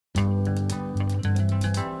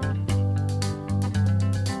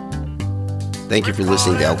Thank you for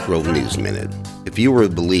listening to Elk Grove News Minute. If you were to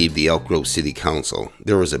believe the Elk Grove City Council,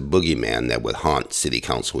 there was a boogeyman that would haunt city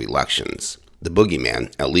council elections. The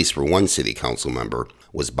boogeyman, at least for one city council member,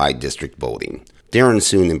 was by district voting. Darren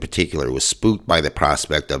Soon in particular was spooked by the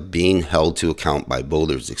prospect of being held to account by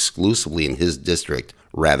voters exclusively in his district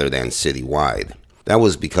rather than citywide. That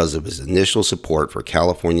was because of his initial support for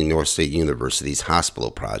California North State University's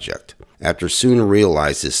hospital project. After Soon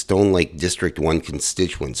realized his Stone Lake District 1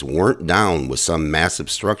 constituents weren't down with some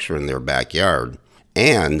massive structure in their backyard,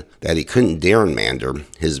 and that he couldn't gerrymander,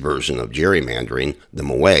 his version of gerrymandering,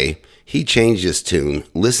 them away, he changed his tune,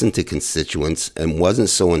 listened to constituents, and wasn't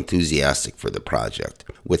so enthusiastic for the project.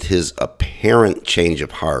 With his apparent change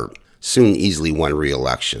of heart, Soon easily won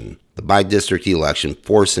re-election. The by-district election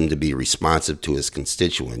forced him to be responsive to his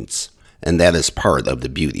constituents, and that is part of the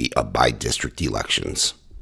beauty of by-district elections.